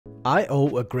I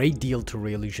owe a great deal to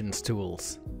Reallusion's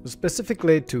tools,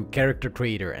 specifically to Character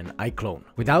Creator and iClone.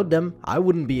 Without them, I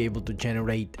wouldn't be able to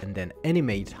generate and then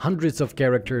animate hundreds of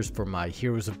characters for my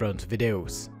Heroes of Bronze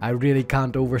videos. I really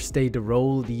can't overstate the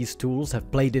role these tools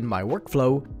have played in my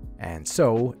workflow, and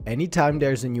so, anytime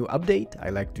there's a new update, I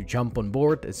like to jump on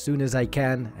board as soon as I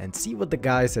can and see what the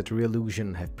guys at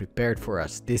Reallusion have prepared for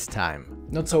us this time.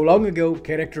 Not so long ago,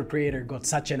 Character Creator got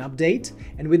such an update,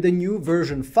 and with the new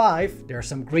version 5, there are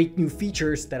some great new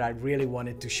features that I really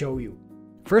wanted to show you.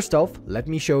 First off, let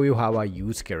me show you how I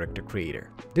use Character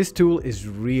Creator. This tool is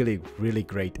really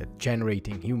great at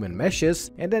generating human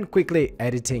meshes and then quickly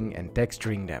editing and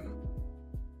texturing them.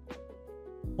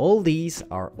 All these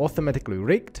are automatically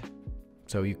rigged,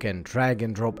 so you can drag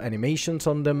and drop animations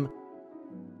on them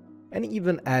and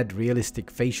even add realistic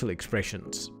facial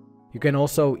expressions. You can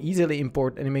also easily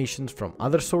import animations from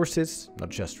other sources, not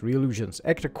just Reallusion's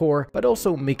Actor Core, but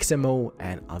also Mixamo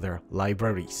and other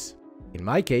libraries. In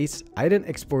my case, I then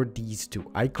export these to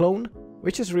iClone,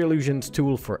 which is Reallusion's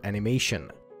tool for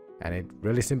animation. And it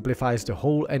really simplifies the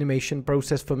whole animation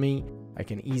process for me. I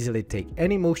can easily take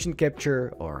any motion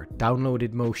capture or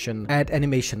downloaded motion, add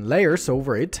animation layers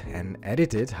over it and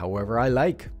edit it however I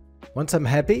like. Once I'm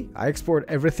happy, I export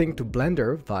everything to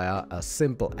Blender via a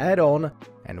simple add-on,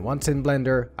 and once in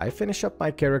Blender, I finish up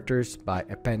my characters by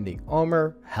appending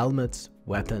armor, helmets,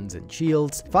 weapons and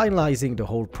shields, finalizing the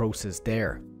whole process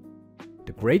there.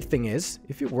 The great thing is,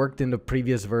 if you worked in the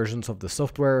previous versions of the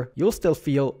software, you'll still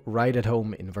feel right at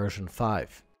home in version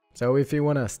 5. So if you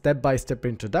want a step-by-step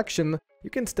introduction, you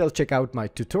can still check out my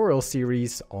tutorial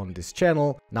series on this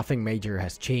channel. Nothing major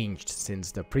has changed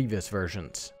since the previous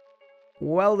versions.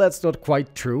 Well, that's not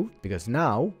quite true, because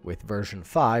now, with version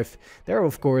 5, there are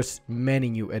of course many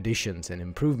new additions and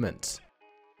improvements.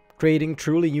 Creating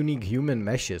truly unique human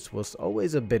meshes was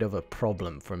always a bit of a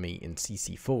problem for me in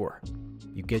CC4.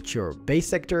 You get your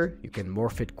base actor, you can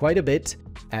morph it quite a bit,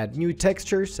 add new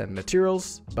textures and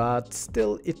materials, but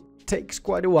still it takes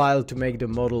quite a while to make the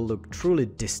model look truly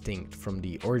distinct from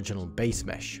the original base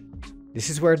mesh.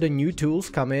 This is where the new tools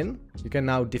come in. You can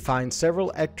now define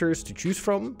several actors to choose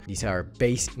from. These are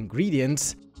base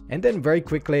ingredients, and then very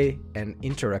quickly and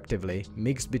interactively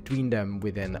mix between them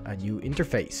within a new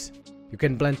interface. You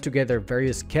can blend together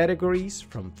various categories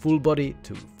from full body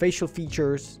to facial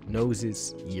features,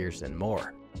 noses, ears and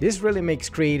more. This really makes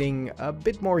creating a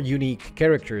bit more unique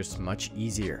characters much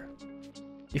easier.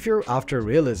 If you're after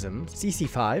realism,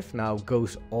 CC5 now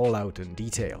goes all out in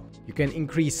detail. You can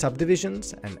increase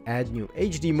subdivisions and add new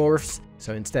HD morphs,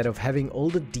 so instead of having all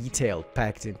the detail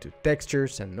packed into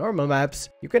textures and normal maps,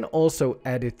 you can also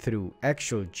add it through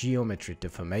actual geometry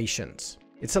deformations.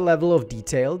 It's a level of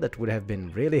detail that would have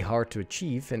been really hard to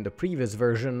achieve in the previous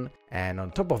version, and on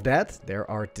top of that there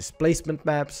are displacement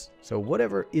maps, so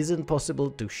whatever isn't possible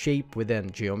to shape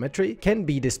within geometry can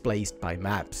be displaced by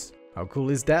maps. How cool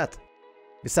is that?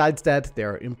 Besides that,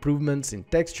 there are improvements in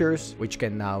textures, which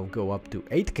can now go up to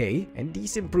 8K, and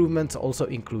these improvements also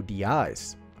include the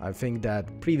eyes. I think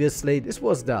that previously this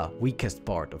was the weakest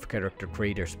part of Character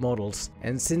Creator's models,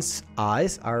 and since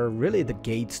eyes are really the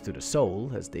gates to the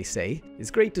soul, as they say,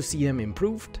 it's great to see them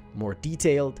improved, more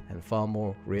detailed and far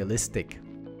more realistic.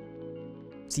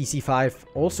 CC5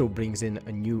 also brings in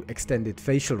a new extended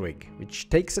facial rig, which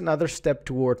takes another step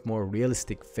toward more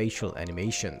realistic facial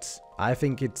animations. I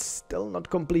think it's still not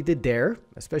completed there,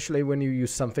 especially when you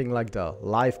use something like the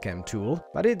live cam tool,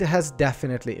 but it has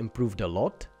definitely improved a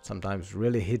lot, sometimes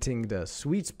really hitting the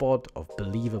sweet spot of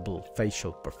believable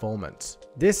facial performance.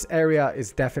 This area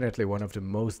is definitely one of the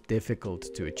most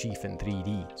difficult to achieve in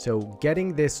 3D, so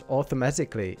getting this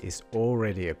automatically is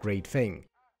already a great thing.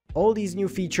 All these new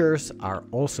features are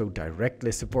also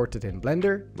directly supported in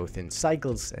Blender, both in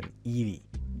Cycles and Eevee.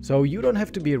 So you don't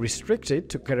have to be restricted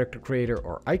to Character Creator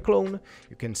or iClone.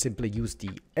 You can simply use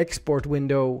the export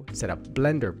window, set up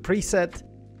Blender preset,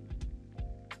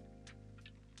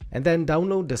 and then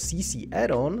download the CC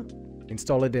add-on,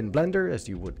 install it in Blender as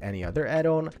you would any other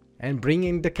add-on, and bring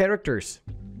in the characters.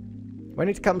 When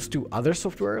it comes to other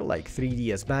software like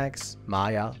 3ds Max,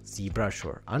 Maya, ZBrush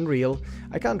or Unreal,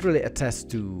 I can't really attest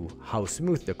to how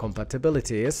smooth the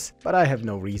compatibility is, but I have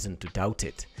no reason to doubt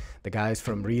it. The guys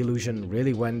from Reallusion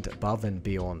really went above and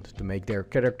beyond to make their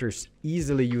characters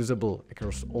easily usable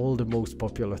across all the most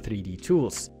popular 3D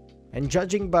tools. And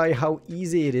judging by how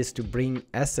easy it is to bring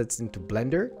assets into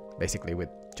Blender, basically with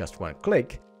just one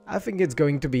click, I think it's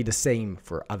going to be the same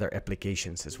for other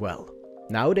applications as well.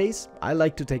 Nowadays, I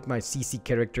like to take my CC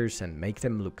characters and make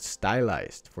them look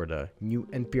stylized for the new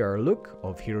NPR look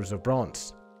of Heroes of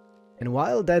Bronze. And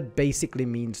while that basically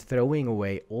means throwing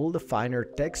away all the finer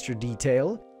texture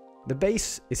detail, The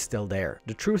base is still there.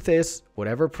 The truth is,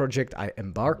 whatever project I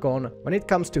embark on, when it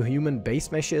comes to human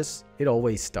base meshes, it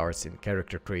always starts in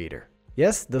Character Creator.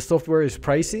 Yes, the software is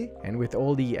pricey, and with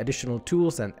all the additional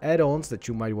tools and add-ons that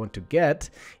you might want to get,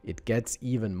 it gets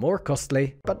even more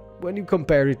costly, but when you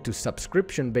compare it to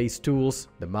subscription-based tools,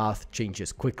 the math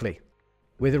changes quickly.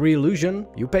 With Reallusion,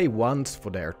 you pay once for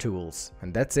their tools,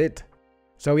 and that's it.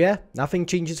 So yeah, nothing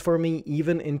changes for me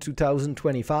even in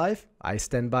 2025. I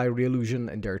stand by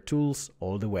Reallusion and their tools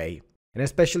all the way. And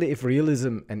especially if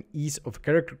realism and ease of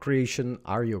character creation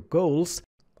are your goals,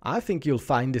 I think you'll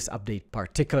find this update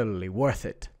particularly worth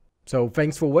it. So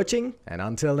thanks for watching, and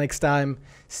until next time,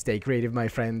 stay creative my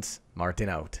friends, Martin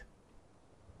out.